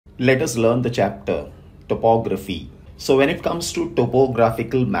Let us learn the chapter Topography. So when it comes to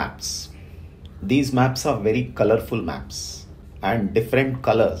topographical maps, these maps are very colorful maps and different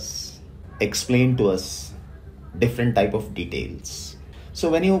colors explain to us different type of details. So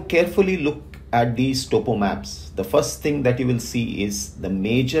when you carefully look at these topo maps, the first thing that you will see is the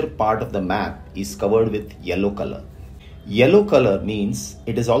major part of the map is covered with yellow color. Yellow color means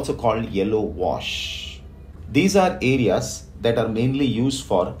it is also called yellow wash. These are areas that are mainly used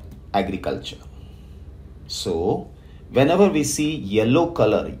for agriculture. So whenever we see yellow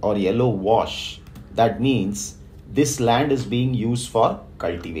color or yellow wash, that means this land is being used for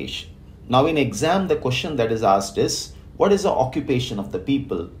cultivation. Now in exam, the question that is asked is, what is the occupation of the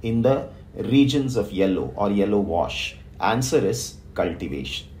people in the regions of yellow or yellow wash? Answer is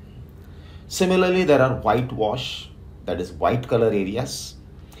cultivation. Similarly, there are whitewash, that is white color areas.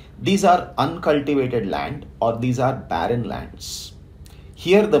 These are uncultivated land or these are barren lands.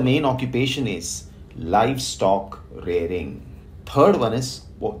 Here the main occupation is livestock rearing. Third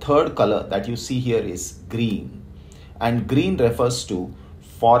color that you see here is green, and green refers to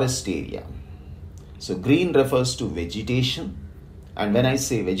forest area. So green refers to vegetation, and when I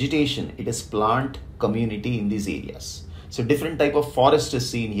say vegetation, it is plant community in these areas. So different type of forest is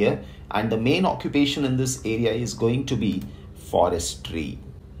seen here, and the main occupation in this area is going to be forestry.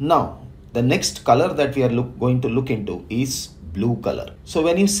 Now the next color that we are going to look into is blue color. So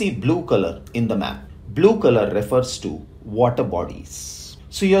when you see blue color in the map, blue color refers to water bodies.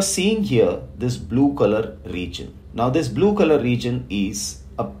 So you are seeing here this blue color region. Now this blue color region is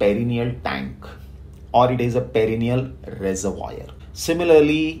a perennial tank or it is a perennial reservoir.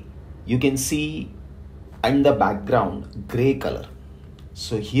 Similarly, you can see in the background gray color.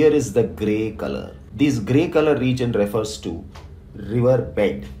 So here is the gray color. This gray color region refers to river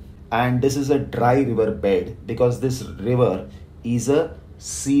bed, and this is a dry river bed because this river is a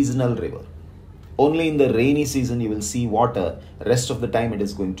seasonal river. Only in the rainy season you will see water, rest of the time it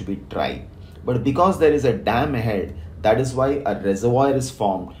is going to be dry. But because there is a dam ahead, that is why a reservoir is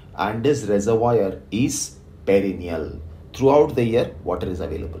formed, and this reservoir is perennial. Throughout the year water is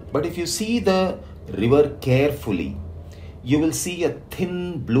available. But if you see the river carefully, you will see a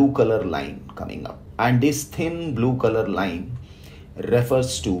thin blue color line coming up, and this thin blue color line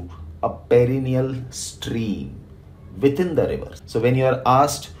refers to a perennial stream within the river. So when you are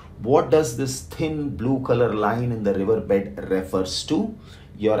asked what does this thin blue color line in the riverbed refers to,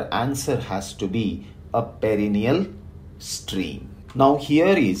 your answer has to be a perennial stream. Now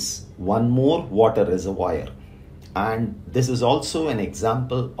here is one more water reservoir, and this is also an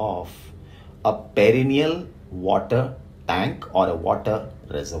example of a perennial water tank or a water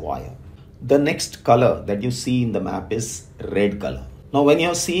reservoir. The next color that you see in the map is red color. Now when you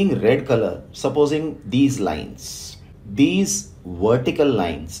are seeing red color, supposing these lines, these vertical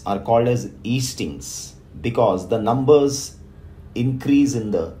lines are called as eastings because the numbers increase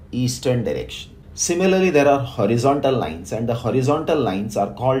in the eastern direction. Similarly, there are horizontal lines, and the horizontal lines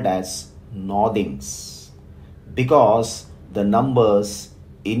are called as northings because the numbers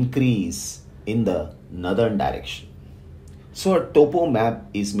increase in the northern direction. So a topo map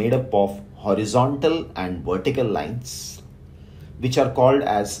is made up of horizontal and vertical lines, which are called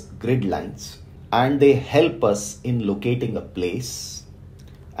as grid lines, and they help us in locating a place,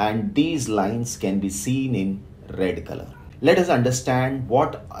 and these lines can be seen in red color. Let us understand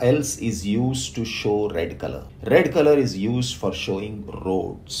what else is used to show red color. Red color is used for showing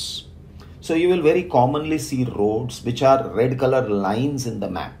roads. So you will very commonly see roads which are red color lines in the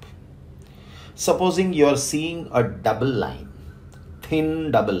map. Supposing you are seeing a double line, thin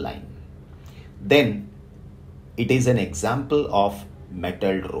double line, then it is an example of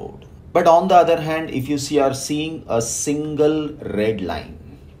metalled road. But on the other hand, if you are seeing a single red line,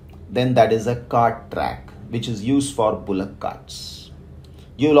 then that is a cart track which is used for bullock carts.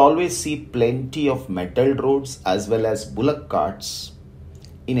 You will always see plenty of metalled roads as well as bullock carts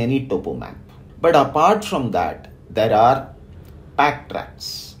in any topo map. But apart from that, there are pack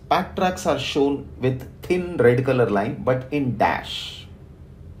tracks. Pack tracks are shown with thin red color line but in dash.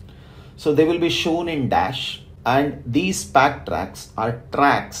 So they will be shown in dash, and these pack tracks are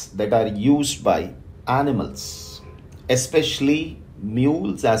tracks that are used by animals, especially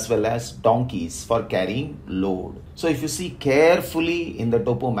mules as well as donkeys for carrying load. So if you see carefully in the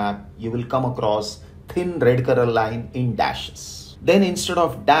topo map, you will come across thin red color line in dashes. Then instead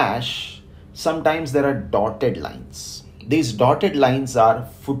of dash, sometimes there are dotted lines. These dotted lines are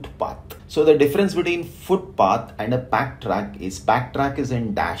footpath. So the difference between footpath and a pack track is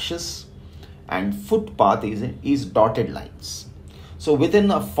in dashes and footpath is dotted lines. So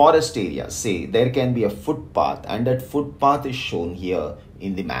within a forest area, say there can be a footpath, and that footpath is shown here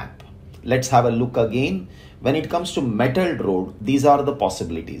in the map. Let's have a look again. When it comes to metalled road, these are the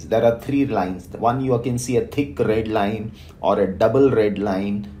possibilities. There are three lines. One, you can see a thick red line or a double red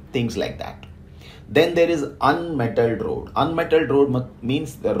line, things like that. Then there is unmetalled road. Unmetalled road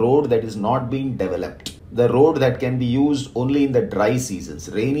means the road that is not being developed. The road that can be used only in the dry seasons.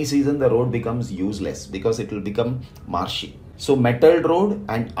 Rainy season, the road becomes useless because it will become marshy. So metalled road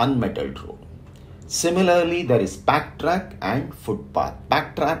and unmetalled road. Similarly, there is pack track and footpath.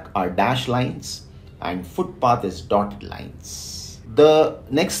 Pack track are dash lines and footpath is dotted lines. The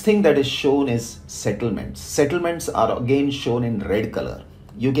next thing that is shown is settlements. Settlements are again shown in red color.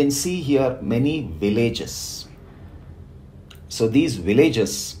 You can see here many villages. So these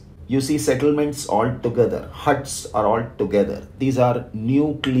villages, you see settlements all together. Huts are all together. These are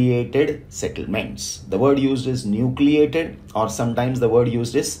nucleated settlements. The word used is nucleated, or sometimes the word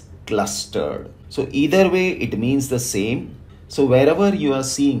used is clustered. So either way it means the same. So wherever you are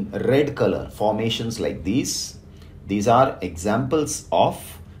seeing red color formations like these are examples of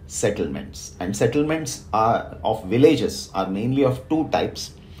settlements. And settlements of villages are mainly of two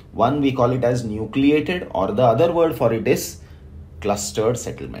types. One we call it as nucleated, or the other word for it is clustered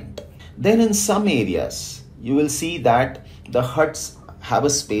settlement. Then in some areas you will see that the huts have a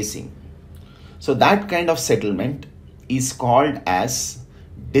spacing. So that kind of settlement is called as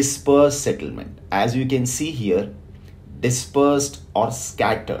dispersed settlement. As you can see here, dispersed or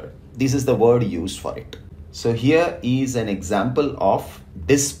scattered. This is the word used for it. So here is an example of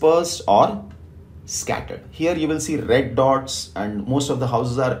dispersed or scattered. Here you will see red dots and most of the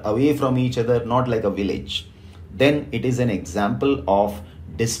houses are away from each other, not like a village. Then it is an example of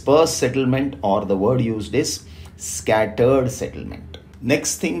dispersed settlement, or the word used is scattered settlement.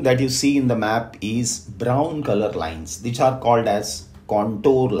 Next thing that you see in the map is brown color lines, which are called as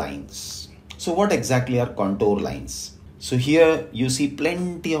contour lines. So what exactly are contour lines? So here you see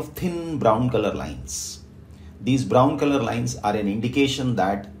plenty of thin brown color lines. These brown color lines are an indication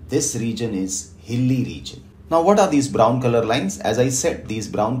that this region is hilly region. Now what are these brown color lines? As I said, these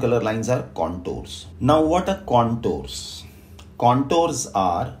brown color lines are contours. Now what are contours? Contours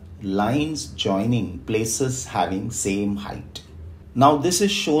are lines joining places having same height. Now this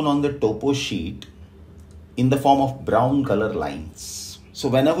is shown on the topo sheet in the form of brown color lines. So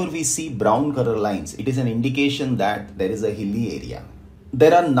whenever we see brown color lines, it is an indication that there is a hilly area.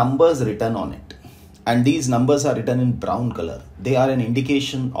 There are numbers written on it, and these numbers are written in brown color. They are an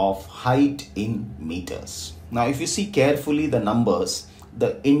indication of height in meters. Now if you see carefully the numbers,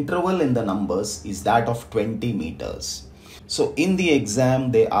 the interval in the numbers is that of 20 meters. So in the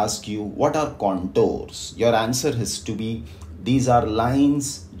exam they ask you what are contours. Your answer has to be these are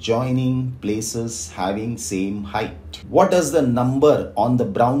lines joining places having same height. What does the number on the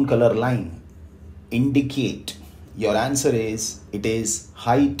brown color line indicate? Your answer is it is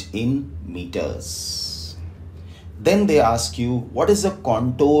height in meters. Then they ask you what is the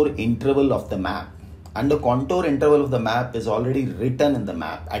contour interval of the map, and the contour interval of the map is already written in the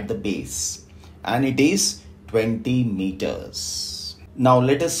map at the base, and it is 20 meters. Now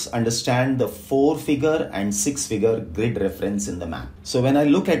let us understand the 4-figure and 6-figure grid reference in the map. So when I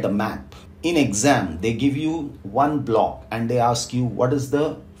look at the map, in exam they give you one block and they ask you what is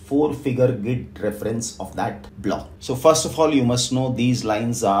the 4-figure grid reference of that block. So first of all you must know these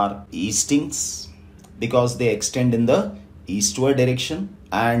lines are eastings because they extend in the eastward direction,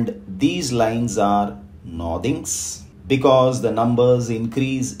 and these lines are northings because the numbers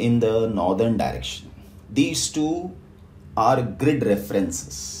increase in the northern direction. These two are grid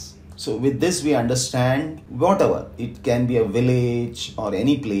references. So with this we understand whatever, it can be a village or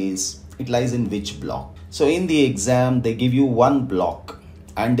any place, it lies in which block. So in the exam they give you one block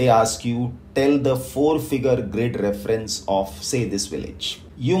and they ask you tell the 4-figure grid reference of say this village.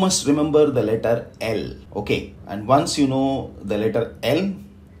 You must remember the letter L, okay? And once you know the letter L,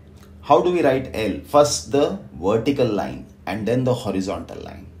 how do we write L? First the vertical line and then the horizontal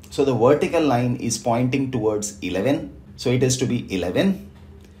line. So the vertical line is pointing towards 11. So it is to be 11.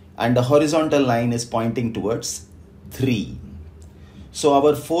 And the horizontal line is pointing towards 3. So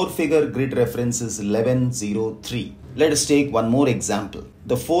our 4-figure grid reference is 1103. Let us take one more example.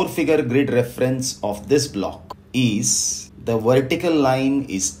 The 4-figure grid reference of this block is the vertical line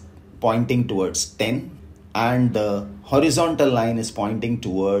is pointing towards 10 and the horizontal line is pointing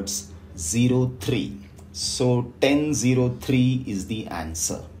towards 03. So 1003 is the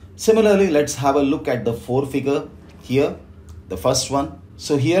answer. Similarly, let's have a look at the 4-figure here, the first one.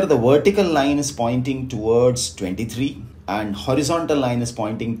 So here the vertical line is pointing towards 23 and horizontal line is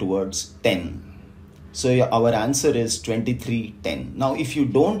pointing towards 10. So our answer is 2310. Now if you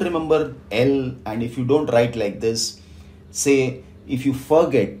don't remember L and if you don't write like this, say If you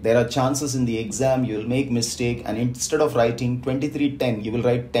forget, there are chances in the exam you will make mistake, and instead of writing 2310, you will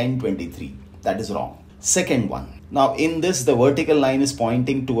write 1023. That is wrong. Second one. Now in this, the vertical line is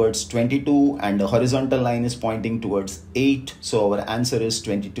pointing towards 22 and the horizontal line is pointing towards 8. So our answer is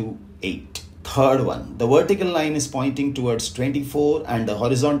 22, 8. Third one. The vertical line is pointing towards 24 and the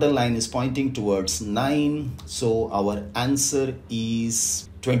horizontal line is pointing towards 9. So our answer is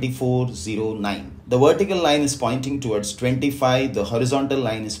 2409. The vertical line is pointing towards 25. The horizontal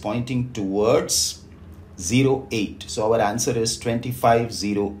line is pointing towards 08. So our answer is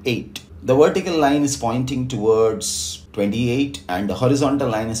 2508. The vertical line is pointing towards 28 and the horizontal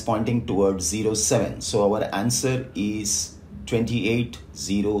line is pointing towards 07. So our answer is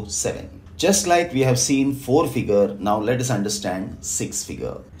 2807. Just like we have seen 4-figure, now let us understand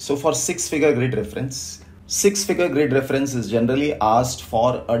 6-figure. So for 6-figure grid reference, 6-figure grid reference is generally asked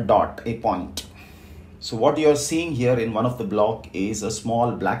for a dot, a point. So what you are seeing here in one of the block is a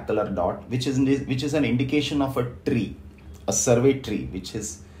small black color dot, which is an indication of a tree, a survey tree, which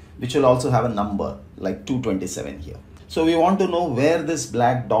will also have a number like 227 here. So we want to know where this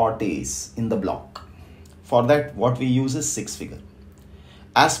black dot is in the block. For that, what we use is 6-figure.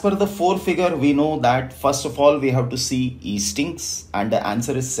 As per the 4-figure, we know that first of all, we have to see eastings and the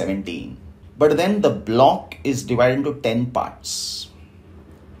answer is 17. But then the block is divided into 10 parts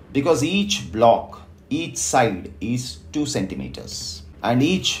because each block, each side is 2 centimeters and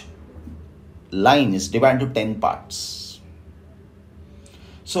each line is divided into 10 parts.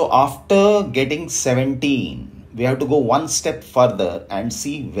 So after getting 17, we have to go one step further and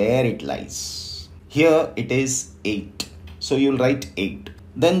see where it lies. Here it is 8. So you'll write 8.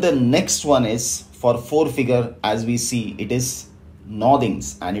 Then the next one is for 4-figure, as we see, it is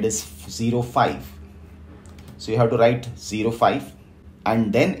northings and it is 05. So you have to write 05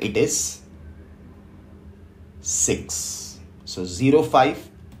 and then it is 6. So 05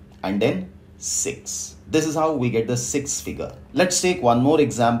 and then 6. This is how we get the 6-figure. Let's take one more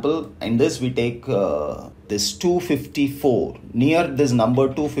example. In this we take this 254. Near this number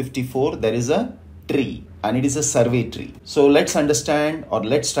 254 there is a tree and it is a survey tree. So let's understand, or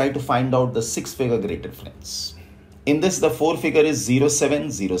let's try to find out the 6-figure grid reference. In this, the 4-figure is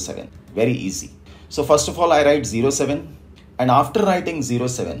 0707. Very easy. So first of all, I write 07 and after writing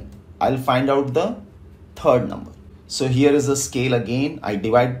 07, I'll find out the third number. So here is the scale again. I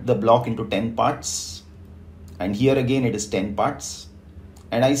divide the block into 10 parts and here again it is 10 parts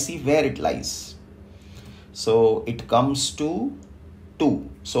and I see where it lies. So it comes to 2.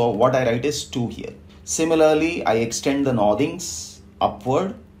 So what I write is 2 here. Similarly, I extend the northings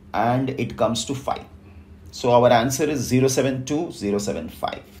upward and it comes to 5. So our answer is 072,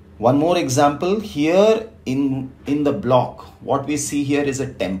 075. One more example here in the block. What we see here is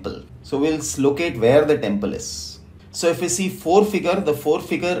a temple. So we'll locate where the temple is. So if we see 4-figure, the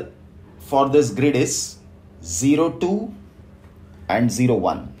 4-figure for this grid is 02 and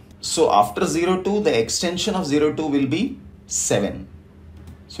 01. So after 02, the extension of 02 will be 7.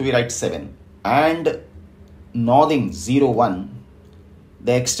 So we write 7. And northing 01,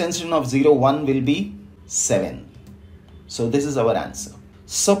 the extension of 01 will be 7. So this is our answer.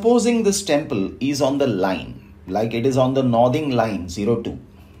 Supposing this temple is on the line, like it is on the northing line 02.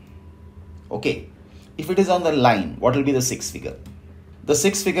 Okay. If it is on the line, what will be the 6-figure? The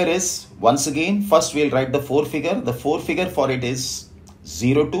 6-figure is, once again, first we'll write the 4-figure. The 4-figure for it is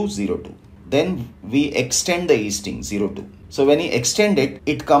 0202. Then we extend the easting 02. So when you extend it,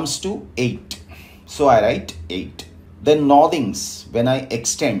 it comes to 8. So I write 8. Then northings, when I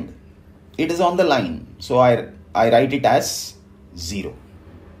extend, it is on the line. So I write it as 0.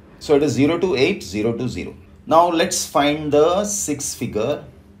 So it is 028, 020. Now let's find the 6-figure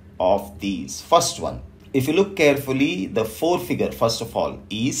of these. First one. If you look carefully, the 4-figure, first of all,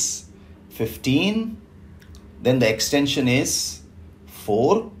 is 15. Then the extension is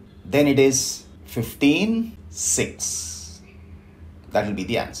 4. Then it is 15, 6. That will be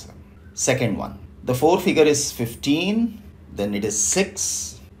the answer. Second one. The 4-figure is 15, then it is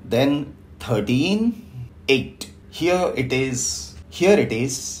 6, then 13, 8. Here it is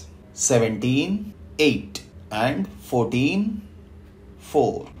 17, 8 and 14,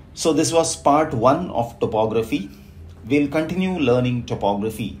 4. So this was part 1 of topography. We'll continue learning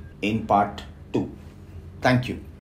topography in part 2. Thank you.